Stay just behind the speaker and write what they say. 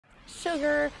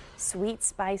sugar, sweet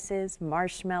spices,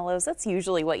 marshmallows. That's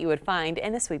usually what you would find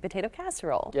in a sweet potato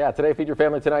casserole. Yeah, today Feed Your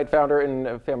Family Tonight founder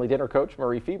and family dinner coach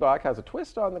Mariefiebach has a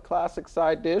twist on the classic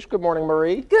side dish. Good morning,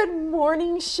 Marie. Good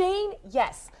morning, Shane.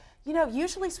 Yes, you know,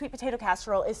 usually sweet potato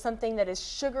casserole is something that is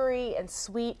sugary and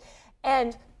sweet,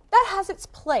 and that has its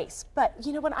place. But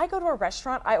you know, when I go to a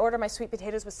restaurant, I order my sweet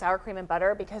potatoes with sour cream and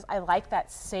butter because I like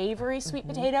that savory sweet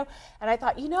potato. And I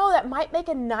thought, you know, that might make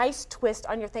a nice twist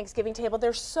on your Thanksgiving table.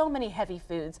 There's so many heavy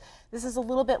foods. This is a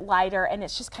little bit lighter, and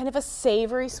it's just kind of a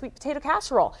savory sweet potato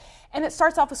casserole. And it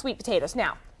starts off with sweet potatoes.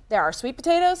 Now, there are sweet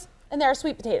potatoes and there are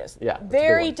sweet potatoes. Yeah,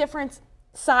 very different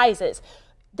sizes.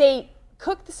 They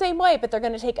cook the same way, but they're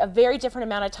going to take a very different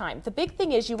amount of time. The big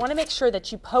thing is you want to make sure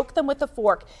that you poke them with a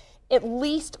fork at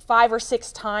least 5 or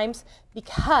 6 times,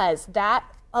 because that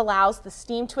allows the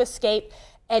steam to escape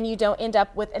and you don't end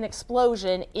up with an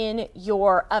explosion in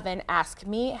your oven. Ask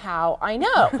me how I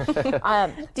know.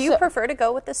 Do you prefer to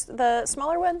go with the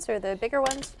smaller ones or the bigger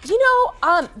ones? You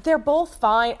know, they're both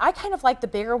fine. I kind of like the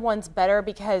bigger ones better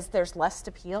because there's less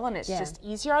to peel and it's just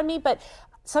easier on me. But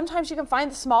sometimes you can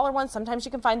find the smaller ones, sometimes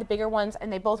you can find the bigger ones,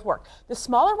 and they both work. The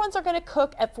smaller ones are going to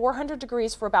cook at 400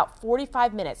 degrees for about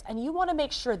 45 minutes, and you want to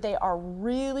make sure they are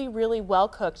really, really well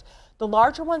cooked. The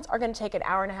larger ones are going to take 1.5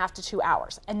 hours to 2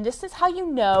 hours, and this is how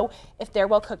you know if they're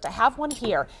well cooked. I have one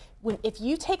here. If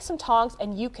you take some tongs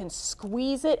and you can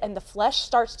squeeze it and the flesh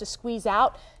starts to squeeze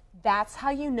out, that's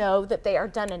how you know that they are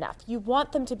done enough. You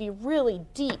want them to be really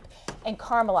deep and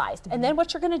caramelized. And then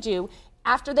what you're going to do,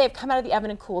 after they've come out of the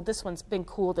oven and cooled, this one's been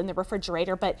cooled in the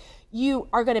refrigerator, but you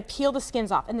are going to peel the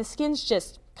skins off, and the skins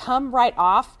just come right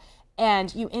off,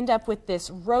 and you end up with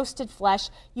this roasted flesh.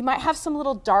 You might have some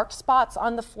little dark spots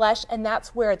on the flesh, and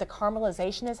that's where the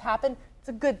caramelization has happened. It's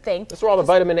a good thing. That's where all the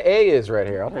vitamin A is right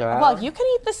here. I'll take that. Well, you can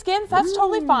eat the skins. That's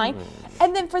totally fine.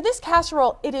 And then for this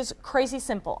casserole, it is crazy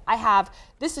simple.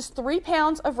 This is 3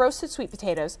 pounds of roasted sweet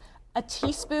potatoes, a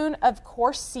teaspoon of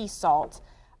coarse sea salt,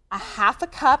 a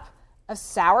 1/2 cup of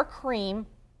sour cream,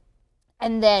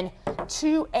 and then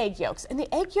 2 egg yolks. And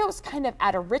the egg yolks kind of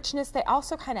add a richness. They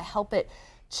also kind of help it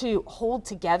to hold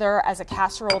together as a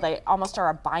casserole. They almost are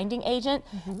a binding agent.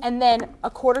 And then a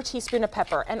 1/4 teaspoon of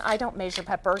pepper. And I don't measure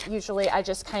pepper. Usually I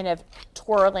just kind of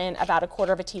twirl in about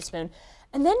 1/4 teaspoon.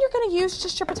 And then you're going to use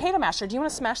just your potato masher. Do you want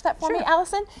to smash that for me,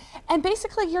 Allison? And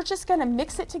basically you're just going to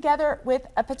mix it together with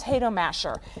a potato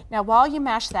masher. Now while you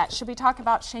mash that, should we talk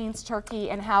about Shane's turkey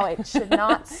and how it should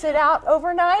not sit out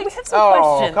overnight? We have some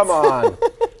questions. Come on.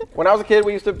 When I was a kid,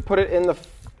 we used to put it in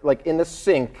the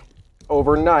sink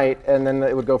overnight, and then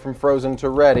it would go from frozen to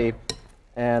ready.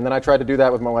 And then I tried to do that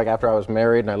with after I was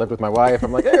married and I lived with my wife.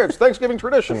 I'm like, hey, it's Thanksgiving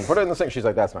tradition. Put it in the sink. She's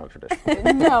like, that's not a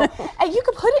tradition. No. And you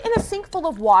can put it in a sink full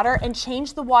of water and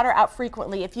change the water out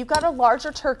frequently. If you've got a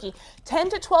larger turkey, 10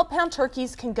 to 12 pound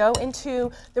turkeys can go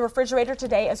into the refrigerator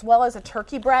today, as well as a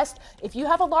turkey breast. If you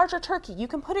have a larger turkey, you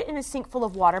can put it in a sink full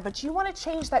of water, but you want to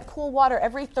change that cool water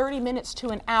every 30 minutes to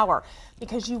an hour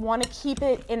because you want to keep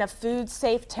it in a food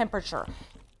safe temperature.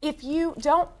 If you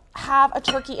don't have a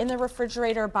turkey in the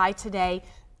refrigerator by today,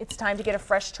 it's time to get a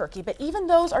fresh turkey. But even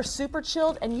those are super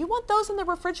chilled, and you want those in the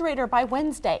refrigerator by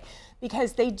Wednesday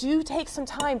because they do take some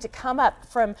time to come up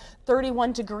from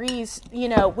 31 degrees, you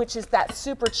know, which is that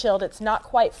super chilled. It's not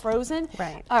quite frozen.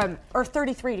 Right. Or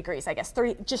 33 degrees, I guess,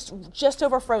 just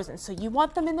over frozen. So you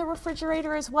want them in the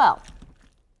refrigerator as well.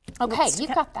 Okay,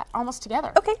 you've got that almost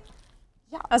together. Okay.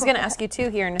 Yeah, I was going to ask you too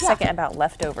here in a second about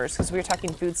leftovers, because we were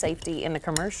talking food safety in the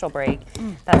commercial break.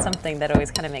 That's something that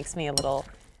always kind of makes me a little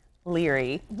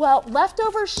leery. Well,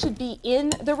 leftovers should be in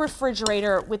the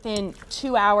refrigerator within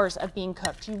 2 hours of being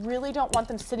cooked. You really don't want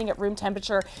them sitting at room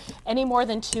temperature any more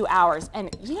than 2 hours.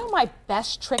 And you know, my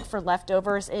best trick for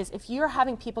leftovers is if you're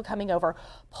having people coming over,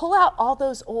 pull out all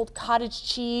those old cottage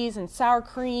cheese and sour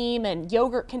cream and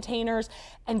yogurt containers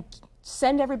and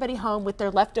send everybody home with their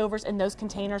leftovers in those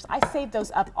containers. I save those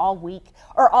up all week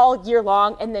or all year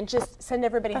long, and then just send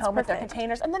everybody home with their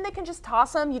containers, and then they can just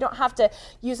toss them. You don't have to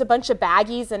use a bunch of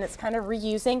baggies, and it's kind of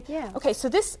reusing. Yeah. Okay, so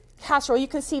this casserole, you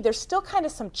can see there's still kind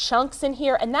of some chunks in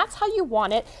here, and that's how you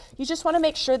want it. You just want to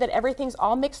make sure that everything's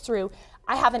all mixed through.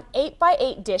 I have an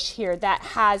 8x8 dish here that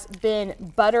has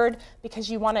been buttered because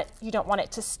you don't want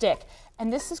it to stick.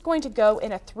 And this is going to go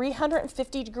in a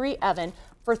 350-degree oven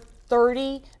for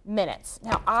 30 minutes.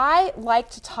 Now, I like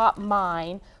to top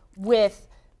mine with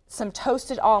some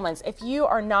toasted almonds. If you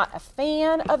are not a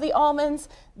fan of the almonds,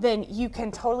 then you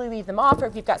can totally leave them off. Or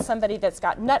if you've got somebody that's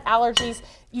got nut allergies,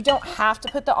 you don't have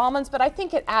to put the almonds, but I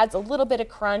think it adds a little bit of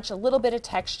crunch, a little bit of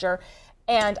texture.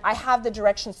 And I have the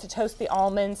directions to toast the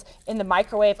almonds in the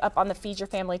microwave up on the Feed Your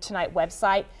Family Tonight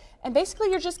website. And basically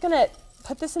you're just gonna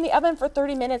put this in the oven for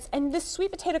 30 minutes. And this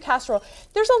sweet potato casserole,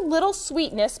 there's a little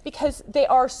sweetness because they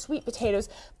are sweet potatoes,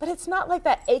 but it's not like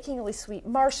that achingly sweet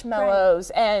marshmallows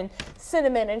and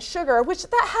cinnamon and sugar, which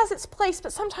that has its place,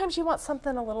 but sometimes you want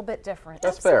something a little bit different.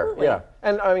 That's fair, yeah.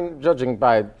 And I mean, judging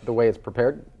by the way it's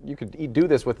prepared, you could do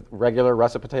this with regular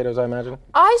russet potatoes, I imagine?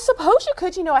 I suppose you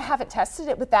could. You know, I haven't tested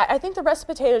it with that. I think the russet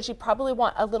potatoes, you probably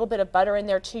want a little bit of butter in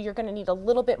there too. You're going to need a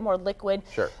little bit more liquid.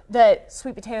 Sure. The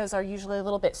sweet potatoes are usually a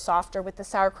little bit softer with the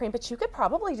sour cream, but you could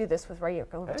probably do this with regular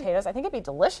potatoes. I think it'd be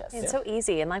delicious. It's so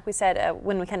easy. And like we said,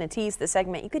 when we kind of teased the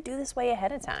segment, you could do this way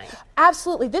ahead of time.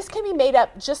 Absolutely. This can be made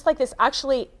up just like this.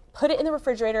 Actually, put it in the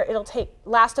refrigerator. It'll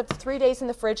last up to 3 days in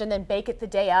the fridge and then bake it the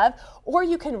day of. Or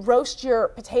you can roast your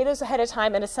potatoes ahead of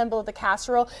time and assemble the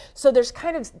casserole. So there's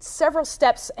kind of several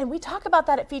steps. And we talk about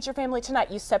that at Feed Your Family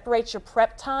Tonight. You separate your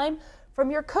prep time from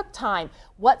your cook time.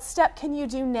 What step can you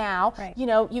do now? Right. You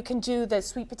know, you can do the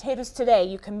sweet potatoes today.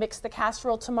 You can mix the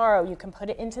casserole tomorrow. You can put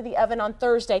it into the oven on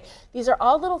Thursday. These are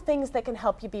all little things that can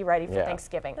help you be ready for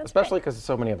Thanksgiving. Especially because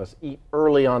so many of us eat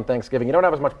early on Thanksgiving. You don't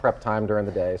have as much prep time during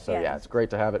the day, so yeah, it's great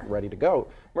to have it ready to go.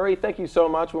 Marie, thank you so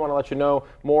much. We want to let you know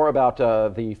more about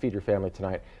the Feed Your Family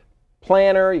Tonight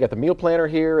planner. You got the meal planner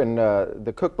here and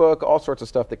the cookbook, all sorts of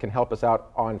stuff that can help us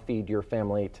out on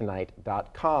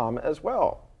feedyourfamilytonight.com as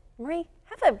well. Marie,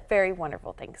 have a very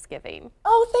wonderful Thanksgiving.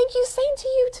 Oh, thank you. Same to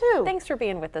you, too. Thanks for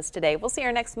being with us today. We'll see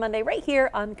you next Monday right here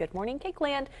on Good Morning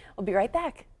Cakeland. We'll be right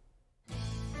back.